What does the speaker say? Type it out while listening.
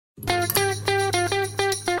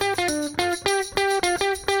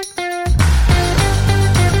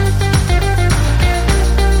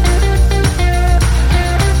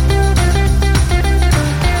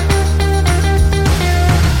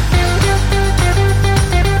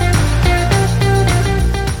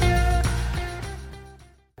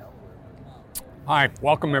Hi,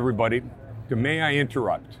 welcome everybody to May I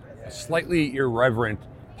Interrupt, a slightly irreverent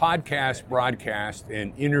podcast, broadcast,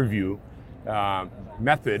 and interview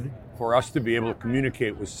method for us to be able to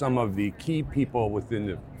communicate with some of the key people within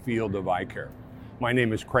the field of eye care. My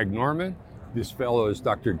name is Craig Norman. This fellow is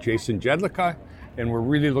Dr. Jason Jedlicka, and we're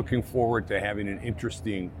really looking forward to having an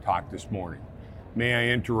interesting talk this morning. May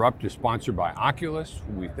I Interrupt is sponsored by Oculus.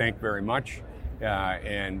 We thank very much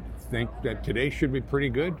and think that today should be pretty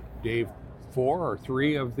good. Day 4 or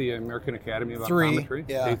 3 of the American Academy of Optometry.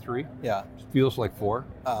 Yeah. Day 3? Yeah. Feels like 4.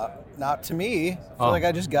 Not to me. I feel like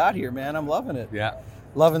I just got here, man. I'm loving it. Yeah.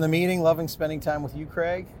 Loving the meeting, loving spending time with you,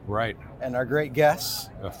 Craig. Right. And our great guests.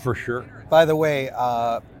 For sure. By the way,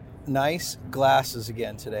 nice glasses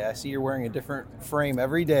again today. I see you're wearing a different frame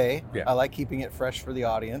every day. Yeah. I like keeping it fresh for the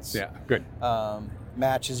audience. Yeah, good.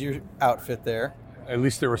 Matches your outfit there. At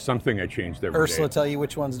least there was something I changed every Ursula day. tell you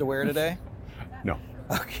which ones to wear today? No.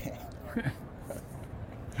 Okay.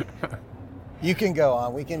 You can go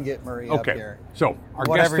on. We can get Maria up here. So our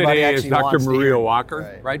What guest everybody today is actually Dr. wants to Maria hear.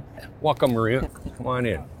 Walker, right? Welcome, Maria. Come on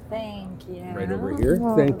in. Thank you. Right over here.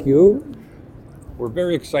 Thank you. We're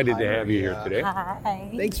very excited to have you here Maria. today.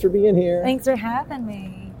 Hi. Thanks for being here. Thanks for having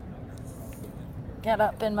me. Get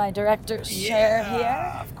up in my director's chair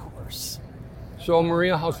here. Of course. So,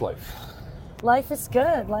 Maria, how's life? Life is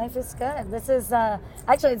good. Life is good. This is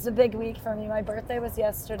actually it's a big week for me. My birthday was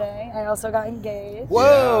yesterday. I also got engaged.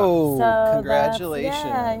 Whoa! So Congratulations.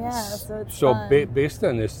 Yeah. So it's So, fun. based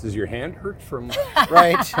on this, does your hand hurt from?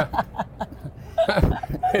 Right.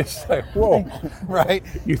 It's like, whoa! Right.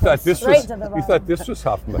 You thought this Straight was to the you thought this was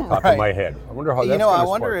off the top of Right. my head. I wonder how that's You know, I gonna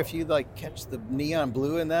wonder sparkle. if you like catch the neon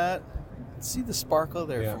blue in that. See the sparkle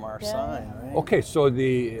there Yeah. from our Yeah. sign, right? Okay, so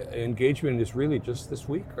the engagement is really just this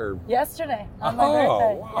week, or? yesterday on my Oh,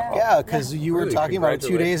 birthday. wow. Yeah, because you were Really, talking about it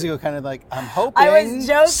 2 days congratulations. ago, kind of like, I'm hoping I was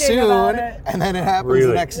joking soon, about it. and then it happens Really?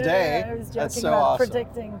 the next Yeah, day. I was joking That's so about awesome.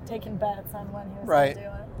 predicting, taking bets on when he was Right. going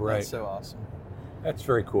to do it. Right. That's so awesome. That's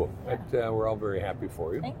very cool. That, we're all very happy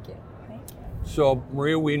for you. Thank you. Thank you. So,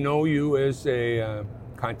 Maria, we know you as a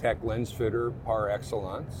contact lens fitter par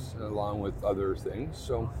excellence, along with other things.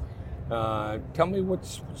 So, tell me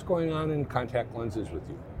what's going on in contact lenses with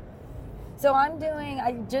you. So I'm doing.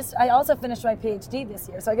 I also finished my PhD this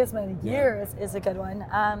year. So I guess my year is a good one.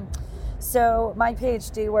 So my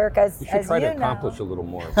PhD work, as You should try to accomplish a little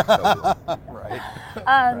more. So, Right.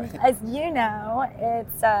 as you know,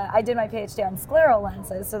 it's I did my PhD on scleral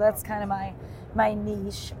lenses, so that's kind of my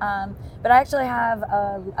niche. But I actually have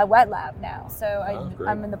a wet lab now, so great.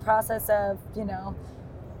 I'm in the process of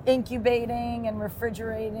incubating and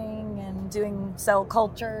refrigerating and doing cell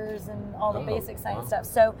cultures and all the basic science stuff.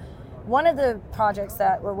 So one of the projects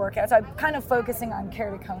that we're working on, so I'm kind of focusing on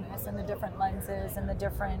keratoconus and the different lenses and the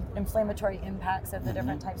different inflammatory impacts of the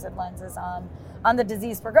different types of lenses on the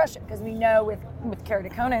disease progression, because we know with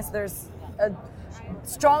keratoconus there's a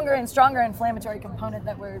stronger and stronger inflammatory component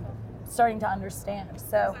that we're starting to understand.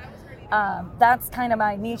 So that's kind of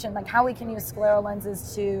my niche, and like how we can use scleral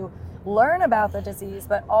lenses to learn about the disease,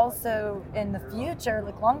 but also in the future,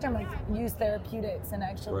 like long term, like use therapeutics and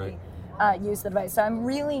actually use the device. So I'm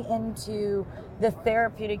really into the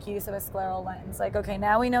therapeutic use of a scleral lens. Like, okay,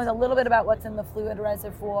 now we know a little bit about what's in the fluid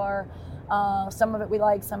reservoir. Some of it we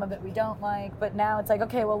like, some of it we don't like. But now it's like,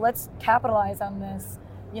 okay, well, let's capitalize on this,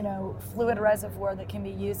 fluid reservoir that can be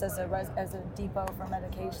used as a depot for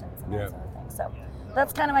medications and that sort of thing. So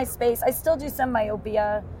that's kind of my space. I still do some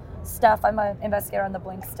myopia stuff. I'm an investigator on the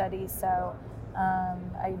Blink study, so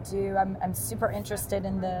I'm super interested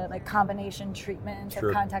in the combination treatment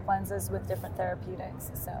of contact lenses with different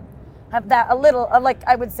therapeutics. So have that a little,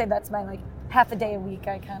 I would say that's my half a day a week.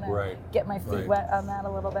 I kind of get my feet wet on that a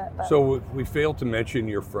little bit. But. So we failed to mention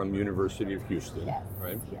you're from University of Houston, Yes,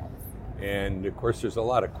 right? yes. And of course, there's a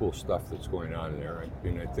lot of cool stuff that's going on there. I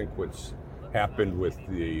mean, I think what's happened with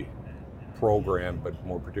the program, but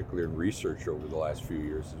more particularly in research over the last few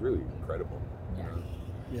years, is really incredible.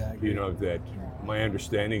 Yeah, I agree. You know, that my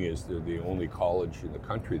understanding is they're the only college in the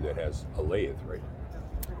country that has a lathe, right?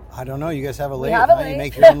 I don't know. You guys have a We lathe? have a huh? lathe. You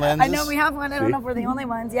make your own lenses? I know we have one. I don't know if we're the only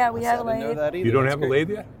ones. Yeah, we have a I didn't know lathe. that either. You don't That's have a great.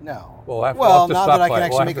 lathe yet? No. Well, we'll have Well, to now stop that I by- can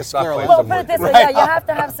actually we'll make have a to stop scleral by lens. Well, some put it this more. way, you have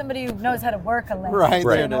to have somebody who knows how to work a lathe. Right.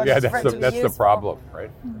 Right. in order Yeah, for that's it the to be that's the useful. problem,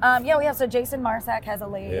 right? Yeah, we have. So Jason Marsack has a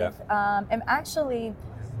lathe. Yeah. And actually,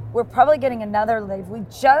 we're probably getting another lathe. We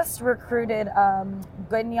just recruited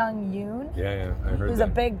Gunyang Yoon, Yeah, I heard who's that.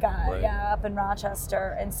 a big guy, Right. up in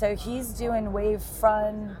Rochester. And so he's doing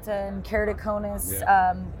wavefront and keratoconus,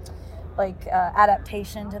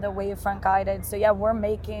 adaptation to the wavefront guided. So yeah, we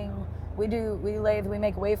make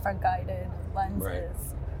wavefront guided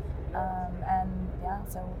lenses. And yeah,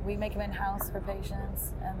 so we make them in-house for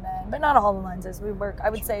patients, and then, but not all the lenses. We work, I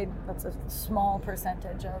would say that's a small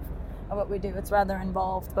percentage of what we do. It's rather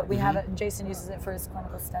involved, but we have it, and Jason uses it for his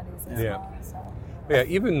clinical studies as well. So. Yeah,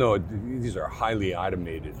 even though these are highly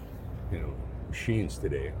automated, machines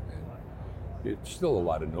today, it's still a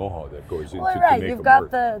lot of know-how that goes into right. To make You've them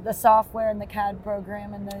got work. the software and the CAD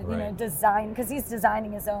program and the design, because he's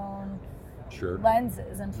designing his own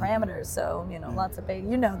lenses and parameters. So lots of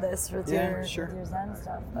this with your Zen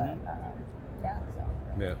stuff. But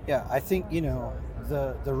yeah, I think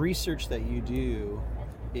the research that you do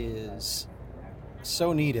is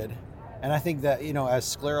so needed, and I think that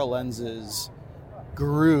as scleral lenses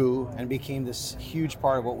grew and became this huge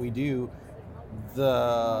part of what we do,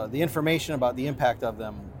 the information about the impact of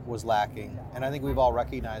them was lacking. And I think we've all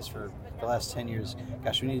recognized for the last 10 years,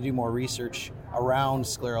 gosh, we need to do more research around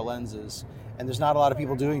scleral lenses. And there's not a lot of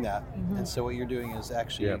people doing that. And so what you're doing is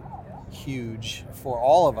actually huge for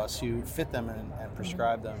all of us who fit them and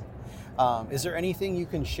prescribe them. Is there anything you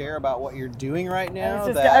can share about what you're doing right now?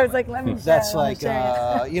 I was like, let me share. That's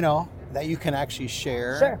that you can actually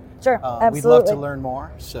share. Sure, absolutely. We'd love to learn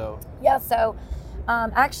more. So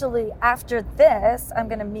actually, after this, I'm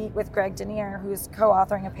going to meet with Greg Denier, who's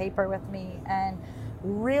co-authoring a paper with me, and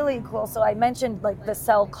really cool. So I mentioned like the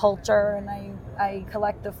cell culture, and I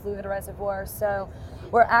collect the fluid reservoir. So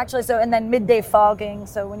we're actually and then midday fogging.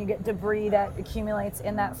 So when you get debris that accumulates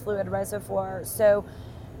in that fluid reservoir. So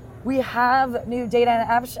we have new data,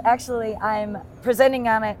 and actually I'm presenting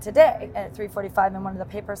on it today at 3:45 in one of the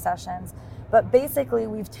paper sessions. But basically,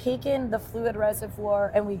 we've taken the fluid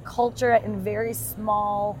reservoir and we culture it in very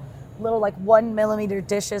small, little 1 millimeter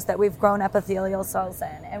dishes that we've grown epithelial cells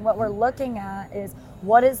in. And what we're looking at is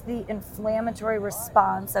what is the inflammatory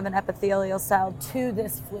response of an epithelial cell to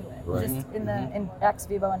this fluid, just in the ex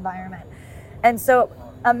vivo environment. And so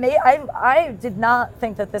I did not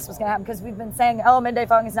think that this was going to happen, because we've been saying, midday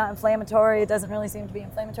fogging is not inflammatory. It doesn't really seem to be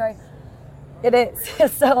inflammatory. It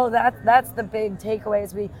is. So that's the big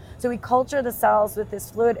takeaway. We culture the cells with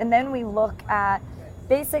this fluid, and then we look at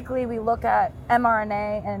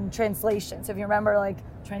mRNA and translation. So if you remember,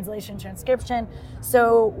 translation, transcription.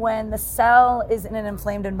 So when the cell is in an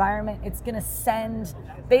inflamed environment, it's going to send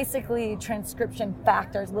basically transcription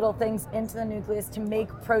factors, little things into the nucleus to make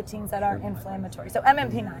proteins that are inflammatory. So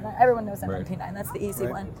MMP9, everyone knows MMP9, that's the easy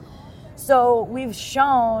one. So we've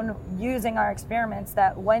shown using our experiments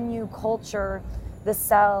that when you culture the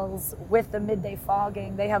cells with the midday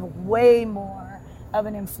fogging, they have way more of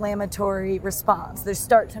an inflammatory response. They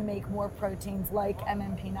start to make more proteins like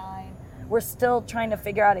MMP9. We're still trying to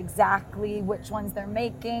figure out exactly which ones they're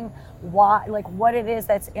making, why, what it is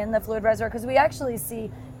that's in the fluid reservoir, because we actually see,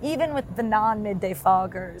 even with the non-midday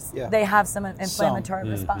foggers, they have some inflammatory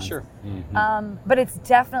response. Sure. But it's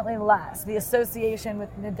definitely less. The association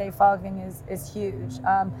with midday fogging is huge.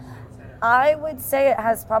 I would say it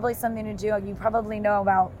has probably something to do, you probably know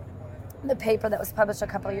about the paper that was published a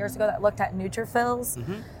couple of years ago that looked at neutrophils,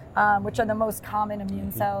 which are the most common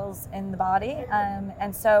immune cells in the body.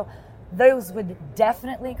 And so those would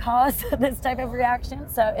definitely cause this type of reaction.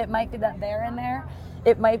 So it might be that they're in there.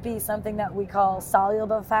 It might be something that we call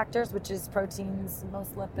soluble factors, which is proteins,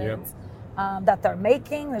 most lipids, that they're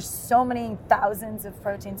making. There's so many thousands of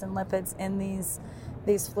proteins and lipids in these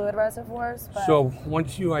fluid reservoirs. But so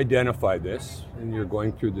once you identify this and you're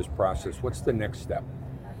going through this process, what's the next step?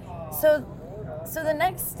 So the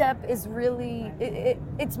next step is really,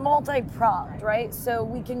 it's multi-pronged, right? So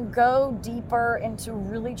we can go deeper into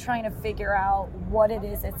really trying to figure out what it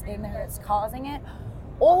is that's in there that's causing it,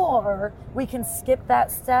 or we can skip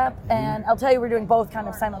that step, and I'll tell you, we're doing both kind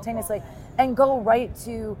of simultaneously, and go right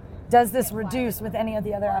to, does this reduce with any of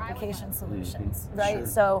the other application solutions, right? Sure.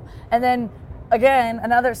 So, and then again,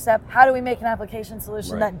 another step, how do we make an application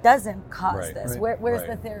solution that doesn't cause this? Where's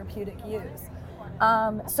the therapeutic use?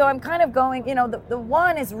 So I'm kind of going, the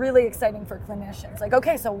one is really exciting for clinicians.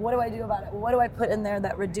 Okay, so what do I do about it? What do I put in there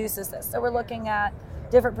that reduces this? So we're looking at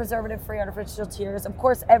different preservative-free artificial tears. Of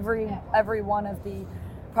course, every one of the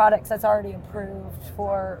products that's already approved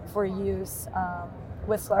for use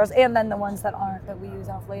with sclerosis, and then the ones that aren't, that we use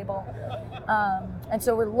off-label. And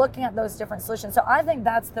so we're looking at those different solutions. So I think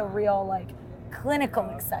that's the real, clinical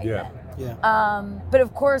excitement. But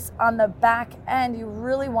of course, on the back end, you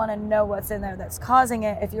really want to know what's in there that's causing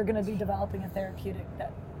it if you're going to be developing a therapeutic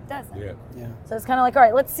that doesn't. So it's kind of all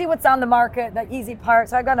right, let's see what's on the market, the easy part.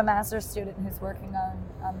 So I've got a master's student who's working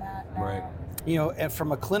on that now. And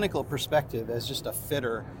from a clinical perspective, as just a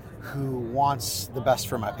fitter who wants the best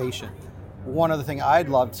for my patient, one other thing I'd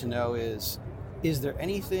love to know is there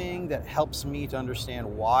anything that helps me to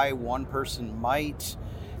understand why one person might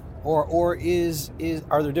Or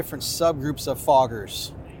are there different subgroups of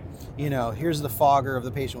foggers? Here's the fogger of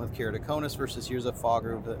the patient with keratoconus versus here's a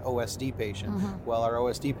fogger of the OSD patient. Well, our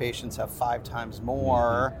OSD patients have 5 times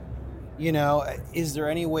more. Is there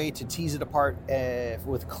any way to tease it apart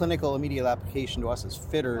with clinical immediate application to us as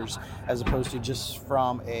fitters, as opposed to just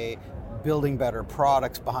from a building better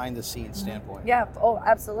products behind the scenes standpoint? Yeah. Oh,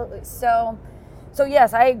 absolutely. So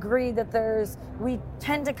yes, I agree that we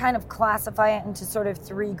tend to kind of classify it into sort of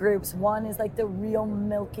 3 groups. One is like the real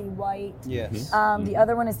milky white. Yes. The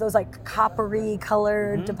other one is those like coppery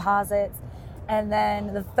colored deposits. And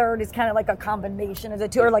then the third is kind of like a combination of the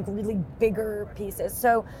two, or like really bigger pieces.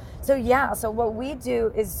 So what we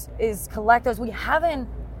do is collect those. We haven't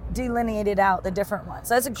delineated out the different ones.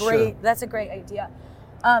 So that's a great idea.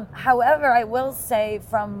 However, I will say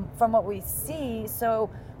from what we see, so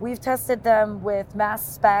we've tested them with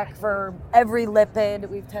mass spec for every lipid,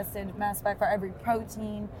 we've tested mass spec for every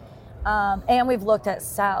protein, and we've looked at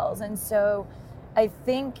cells. And so I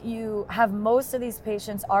think you have most of these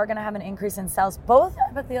patients are going to have an increase in cells, both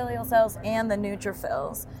epithelial cells and the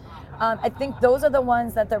neutrophils. I think those are the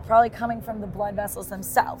ones that they're probably coming from the blood vessels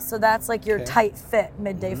themselves. So that's like your tight fit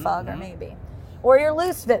midday fogger maybe. Or your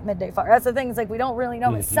loose fit midday fogger. That's the thing, it's like we don't really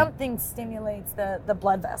know, but something stimulates the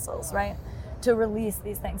blood vessels, right, to release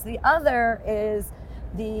these things. The other is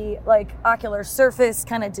the like ocular surface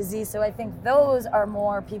kind of disease. So I think those are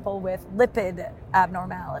more people with lipid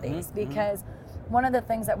abnormalities because one of the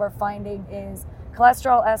things that we're finding is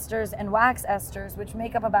cholesterol esters and wax esters, which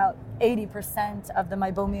make up about 80% of the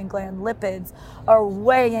meibomian gland lipids, are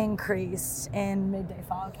way increased in midday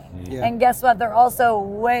fogging. Yeah. And guess what? They're also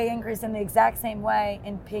way increased in the exact same way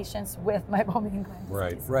in patients with meibomian gland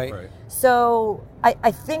disease. Right. So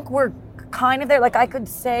I think we're kind of there. Like I could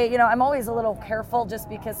say, I'm always a little careful just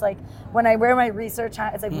because like when I wear my research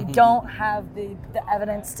hat, it's like we don't have the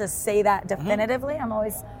evidence to say that definitively. I'm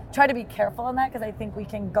always try to be careful on that because I think we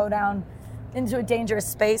can go down into a dangerous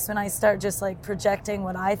space when I start just like projecting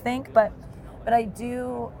what I think. But I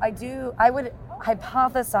would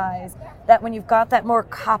hypothesize that when you've got that more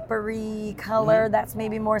coppery color, that's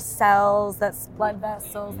maybe more cells, that's blood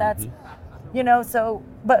vessels, that's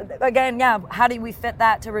but again, how do we fit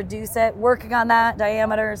that to reduce it? Working on that,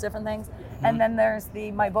 diameters, different things. And then there's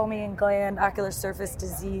the meibomian gland ocular surface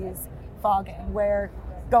disease fogging, where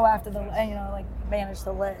go after manage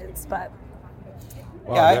the lids. But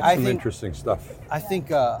wow, that's some interesting stuff. I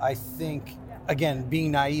think again,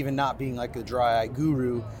 being naive and not being like a dry eye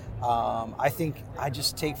guru, I think I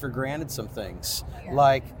just take for granted some things.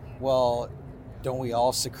 Like, well, don't we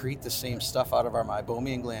all secrete the same stuff out of our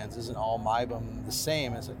meibomian glands? Isn't all meibum the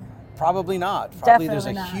same? Is it? Probably not. Probably there's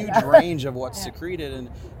a huge range of what's secreted,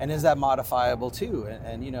 and is that modifiable too?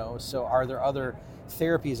 And so are there other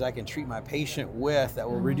therapies I can treat my patient with that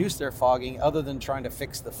will reduce their fogging, other than trying to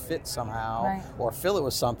fix the fit somehow or fill it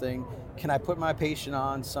with something? Can I put my patient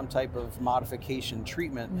on some type of modification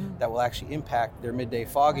treatment that will actually impact their midday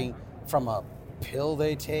fogging from a pill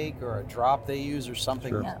they take or a drop they use or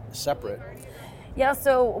something separate? Yeah,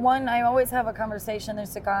 so I always have a conversation.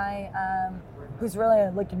 There's a guy who's really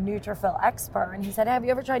like a neutrophil expert, and he said, have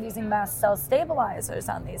you ever tried using mast cell stabilizers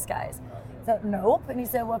on these guys? I said, nope. And he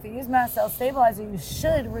said, well, if you use mast cell stabilizer, you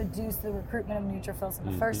should reduce the recruitment of neutrophils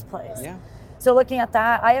in the first place. Yeah. So looking at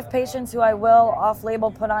that, I have patients who I will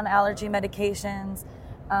off-label put on allergy medications,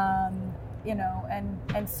 and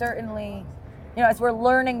certainly, as we're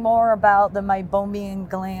learning more about the meibomian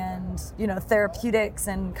gland, therapeutics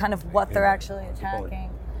and kind of what they're actually attacking,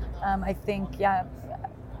 I think,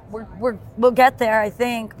 we'll get there, I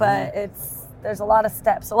think, but there's a lot of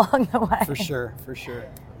steps along the way. For sure.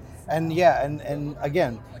 And and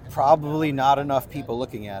again, probably not enough people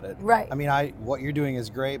looking at it. Right. I mean, what you're doing is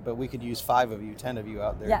great, but we could use 5 of you, 10 of you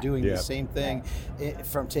out there doing the same thing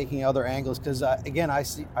from taking other angles. Because again, I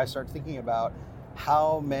start thinking about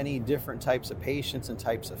how many different types of patients and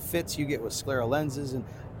types of fits you get with scleral lenses and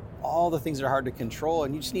all the things that are hard to control.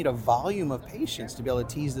 And you just need a volume of patients to be able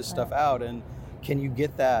to tease this stuff out. And can you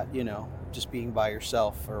get that, just being by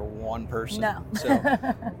yourself or one person? No.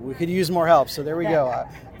 So we could use more help. So there we go.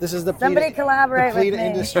 This is the somebody collaborate with me.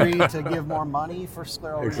 industry to give more money for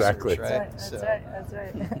scleral research, right? That's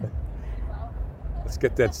right. Let's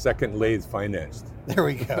get that second lathe financed. There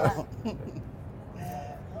we go.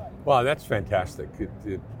 Wow, that's fantastic.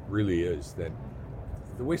 It really is. That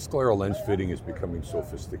the way scleral lens fitting is becoming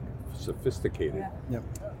sophisticated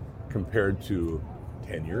compared to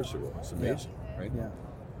 10 years ago. It's amazing, right? Yeah.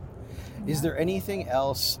 Is there anything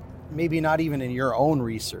else, maybe not even in your own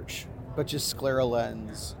research, but just scleral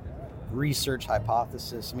lens, research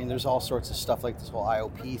hypothesis. I mean, there's all sorts of stuff like this whole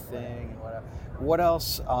IOP thing and whatever. What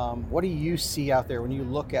else? What do you see out there when you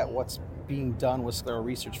look at what's being done with scleral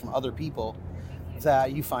research from other people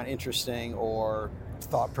that you find interesting or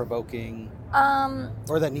thought-provoking,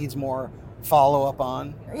 or that needs more follow-up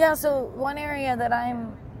on? Yeah, so one area that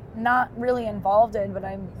I'm not really involved in, but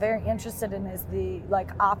I'm very interested in, is the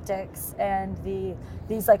optics and these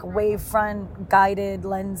wavefront guided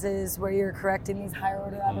lenses where you're correcting these higher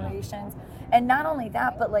order aberrations. And not only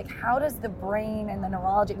that, but how does the brain and the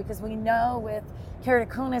neurology, because we know with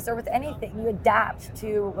keratoconus or with anything, you adapt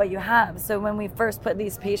to what you have. So when we first put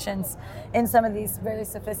these patients in some of these very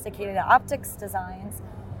sophisticated optics designs,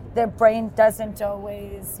 their brain doesn't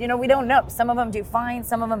always, we don't know. Some of them do fine.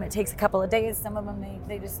 Some of them it takes a couple of days. Some of them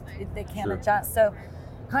they can't Sure. adjust. So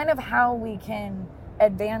kind of how we can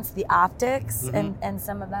advance the optics and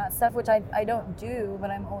some of that stuff, which I don't do,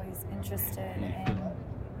 but I'm always interested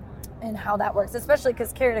in how that works, especially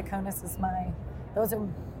because keratoconus is those are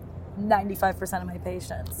 95% of my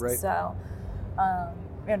patients. Right. So,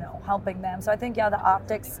 helping them. So I think, the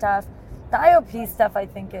optics stuff, the IOP stuff, I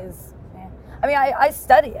think is, I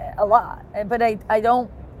study it a lot, but I don't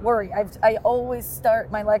worry. I always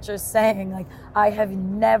start my lectures saying, I have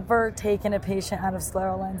never taken a patient out of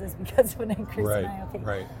scleral lenses because of an increase in IOP.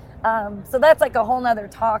 Right. So that's a whole nother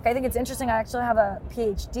talk. I think it's interesting. I actually have a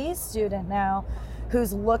PhD student now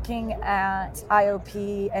who's looking at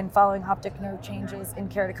IOP and following optic nerve changes in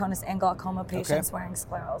keratoconus and glaucoma patients wearing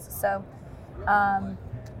sclerals. So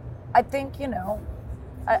I think,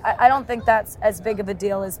 I don't think that's as big of a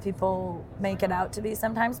deal as people make it out to be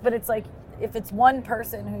sometimes, but it's if it's one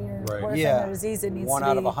person who you're worsening their disease, it needs one to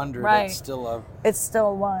be out of 100. right. It's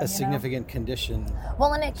still one a significant condition.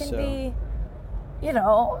 Well, and it can be,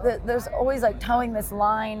 there's always towing this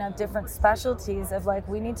line of different specialties of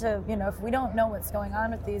we need to, if we don't know what's going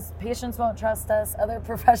on with these, patients won't trust us, other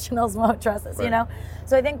professionals won't trust us, Right.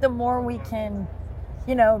 So I think the more we can,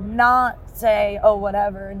 not say, oh,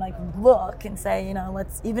 whatever, and look and say,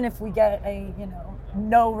 let's, even if we get a,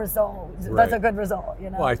 no result, that's a good result,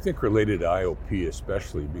 Well, I think related to IOP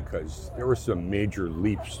especially, because there were some major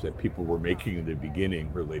leaps that people were making in the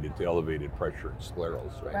beginning related to elevated pressure and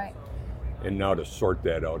sclerals, right? Right. And now to sort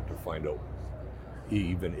that out, to find out,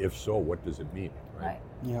 even if so, what does it mean, right? Right.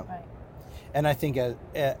 Yeah. Right. And I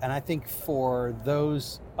think for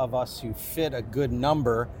those of us who fit a good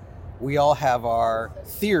number, we all have our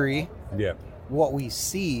theory, Yeah. what we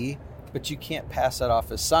see, but you can't pass that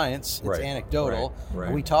off as science. It's Right. anecdotal.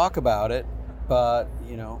 Right. We talk about it, but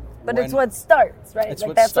But it's what starts, right? It's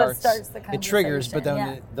what that's starts. what starts the conversation. It triggers, but then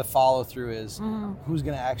yeah. the follow through is who's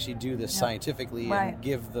going to actually do this scientifically Right. and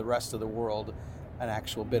give the rest of the world an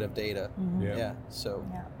actual bit of data. Yeah. So,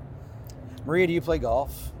 Yeah. Maria, do you play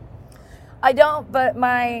golf? I don't, but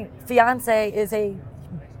my fiance is a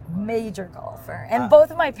major golfer, and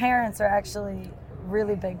both of my parents are actually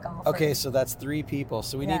really big golfers. Okay, so that's 3 people.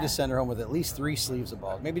 So we need Yeah. to send her home with at least 3 sleeves of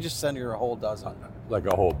balls. Maybe just send her a whole dozen. Like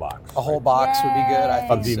a whole box. A whole box would be good. I Yay.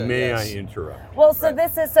 think Of the so, may yes. I interrupt? Well, so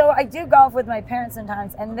Right. I do golf with my parents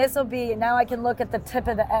sometimes, and this will be, now I can look at the tip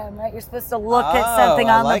of the M, right? You're supposed to look at something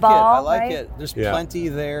I on like the ball, it. I like right? it. There's Yeah. plenty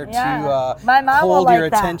there Yeah. to My mom will hold your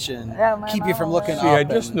like that. attention, Yeah, my keep you mom from will looking like See, up. I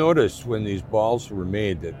just and- noticed when these balls were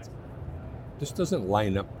made that this doesn't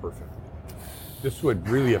line up perfectly. This would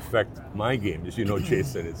really affect my game. As you know,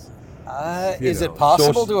 Jason, it's is know, it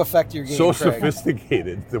possible so- to affect your game, so Craig?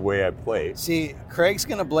 sophisticated the way I play. See, Craig's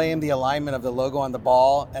going to blame the alignment of the logo on the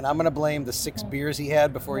ball, and I'm going to blame the 6 beers he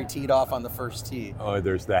had before he teed off on the first tee. Oh,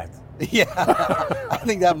 there's that. Yeah, I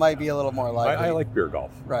think that might be a little more likely. I like beer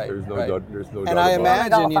golf. Right, There's no right. doubt. There's no doubt And I about it. imagine,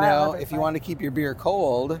 Golf, I love it, if you right. want to keep your beer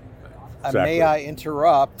cold, Exactly. may I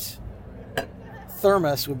interrupt?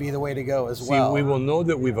 Thermos would be the way to go as See, well. we will know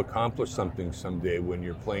that we've accomplished something someday when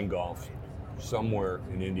you're playing golf somewhere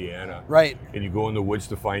in Indiana. Right. And you go in the woods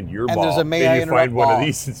to find your And ball. there's a may and I you interrupt find one ball. of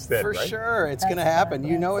these instead, For right? sure, it's going to That's happen.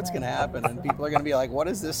 right, You know that's it's going to right. happen, and people are going to be like, "What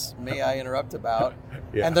is this? May I interrupt about?"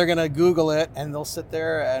 Yeah. And they're going to Google it, and they'll sit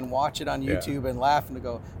there and watch it on Yeah. YouTube and laugh and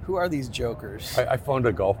go, "Who are these jokers?" I found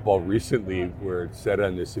a golf ball recently where it said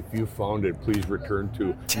on this, if you found it, please return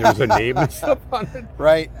to. And there's a name and stuff on it.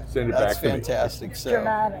 Right? Send it That's back to me. fantastic. So,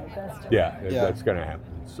 Dramatic. That's dramatic. Yeah, Yeah. that's going to happen.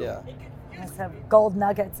 So, yeah, Let's have gold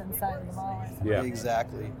nuggets inside of the ball. yeah.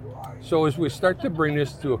 exactly. So as we start to bring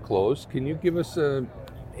this to a close, can you give us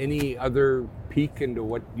any other peek into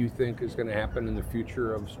what you think is going to happen in the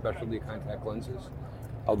future of specialty contact lenses?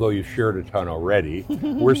 Although you've shared a ton already,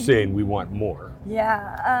 we're saying we want more.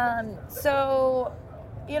 Yeah. So,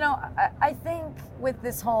 I think with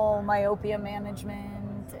this whole myopia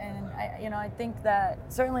management, and I think that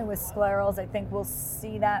certainly with sclerals, I think we'll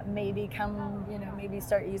see that maybe maybe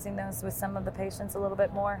start using those with some of the patients a little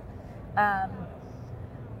bit more. But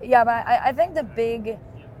I think the big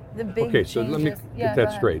Okay, so let me get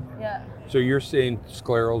that straight. Yeah. So you're saying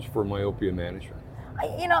sclerals for myopia management?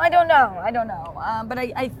 I don't know. But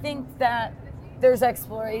I think that there's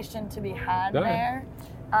exploration to be had there.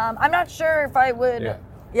 I'm not sure if I would.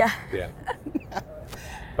 Yeah.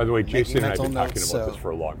 By the way, Jason and I have been talking about this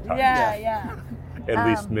for a long time. Yeah. At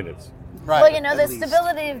least minutes. Right. Well, the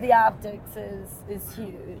stability of the optics is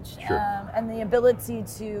huge. Sure. And the ability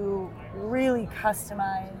to really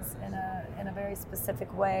customize in a very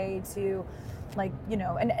specific way to,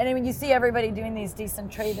 and I mean, you see everybody doing these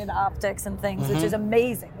decentrated optics and things, which is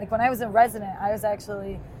amazing. Like when I was a resident, I was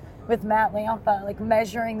actually with Matt Lampa,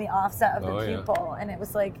 measuring the offset of the pupil, and it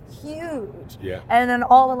was huge. Yeah. And then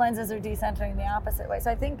all the lenses are decentering the opposite way.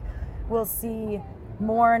 So I think we'll see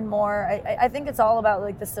more and more. I think it's all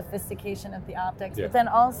about the sophistication of the optics, but then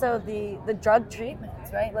also the drug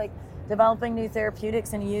treatments, right? Developing new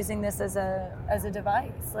therapeutics and using this as a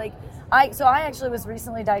device. I actually was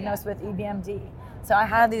recently diagnosed with EBMD. So I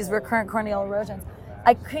had these recurrent corneal erosions.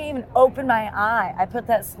 I couldn't even open my eye. I put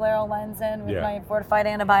that scleral lens in with my fortified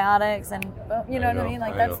antibiotics, and you know what I mean?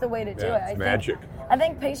 That's the way to do it. It's magic. I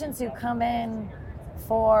think patients who come in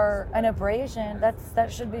for an abrasion,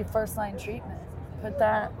 that should be first line treatment. Put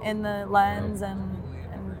that in the lens and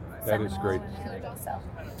that is great.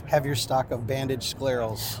 Have your stock of bandaged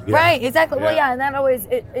sclerals. Yeah. Right, exactly. Yeah. Well, yeah, and that always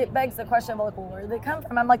it begs the question of where do they come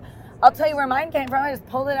from? I'm like, I'll tell you where mine came from. I just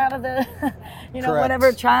pulled it out of the,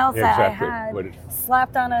 whatever trial set I had,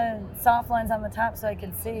 slapped on a soft lens on the top so I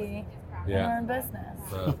could see, and we're in business.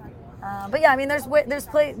 But yeah, I mean,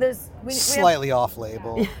 we slightly off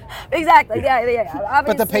label. Exactly. Yeah.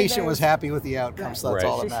 But the patient was happy with the outcome, so that's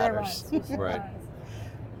all that matters. Right.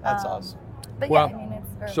 That's awesome. But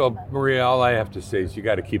it's so Maria, all I have to say is you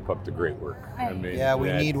got to keep up the great work. I mean,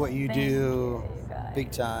 we need what you do. Big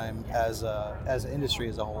time as an industry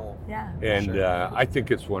as a whole. Yeah. And I think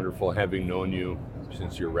it's wonderful having known you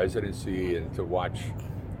since your residency and to watch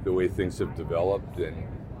the way things have developed, and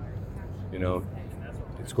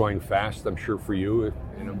it's going fast, I'm sure, for you,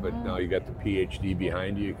 but now you got the PhD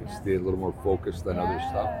behind you, you can stay a little more focused on other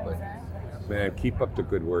stuff. But man, keep up the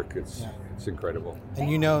good work. It's incredible. And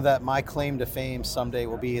you know that my claim to fame someday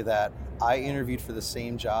will be that I interviewed for the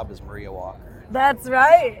same job as Maria Walker. That's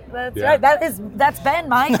right. Right. That's been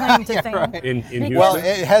my claim to fame. Right. In Houston? Well,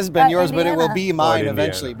 it has been yours, Indiana. but it will be mine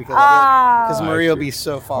eventually because Maria will be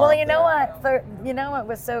so far. Well, you know what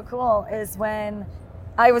was so cool is when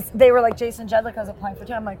they were like, Jason Jedlicka's applying for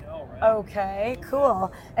 2. I'm like, okay,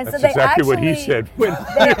 cool. And that's so they exactly actually, what he said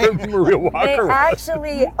when Maria Walker they was.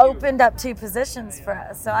 actually opened up 2 positions for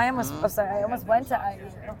us. So I almost went to IU.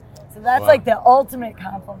 So that's the ultimate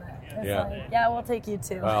compliment. It's we'll take you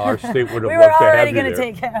too. Well, our state would have loved to have you We were already going to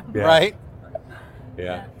take him. Yeah. Right?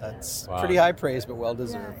 Yeah. That's pretty high praise, but well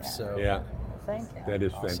deserved. So thank you. That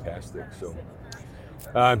is fantastic. So,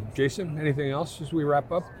 Jason, anything else as we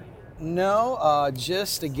wrap up? No,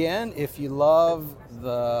 just again, if you love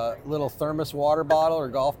the little thermos water bottle or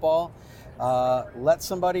golf ball, let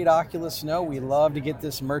somebody at Oculus know. We love to get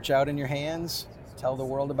this merch out in your hands. Tell the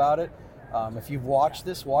world about it. If you've watched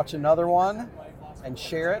this, watch another one and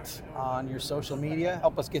share it on your social media.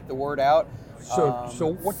 Help us get the word out.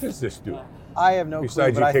 So what does this do? I have no clue.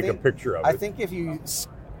 Besides you take a picture of it. I think if you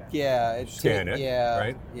scan it,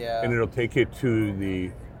 right? Yeah. And it'll take it to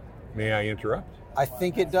the, may I interrupt? I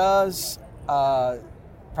think it does.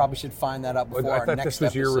 Probably should find that out before our next episode. I thought this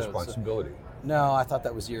was your responsibility. No, I thought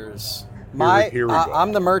that was yours. Here we go.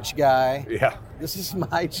 I'm the merch guy. Yeah. This is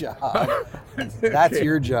my job. That's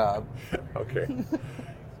your job. Okay.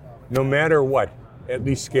 No matter what, at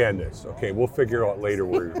least scan this. Okay, we'll figure out later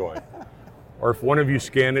where you're going. Or if one of you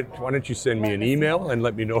scan it, why don't you send me an email and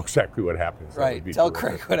let me know exactly what happens. Right. Tell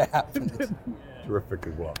Craig what happened. Terrific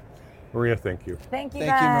as well. Maria, thank you. Thank you,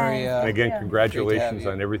 Thank you, Maria. And again, congratulations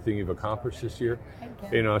on everything you've accomplished this year.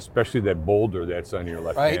 Thank you. Especially that boulder that's on your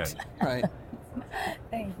left hand. Right.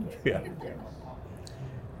 Thank you. Yeah. Thank you.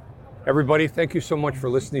 Everybody, thank you so much for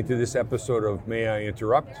listening to this episode of May I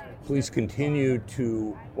Interrupt. Please continue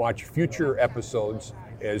to watch future episodes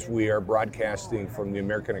as we are broadcasting from the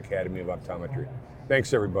American Academy of Optometry.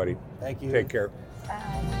 Thanks, everybody. Thank you. Take care.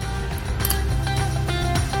 Bye.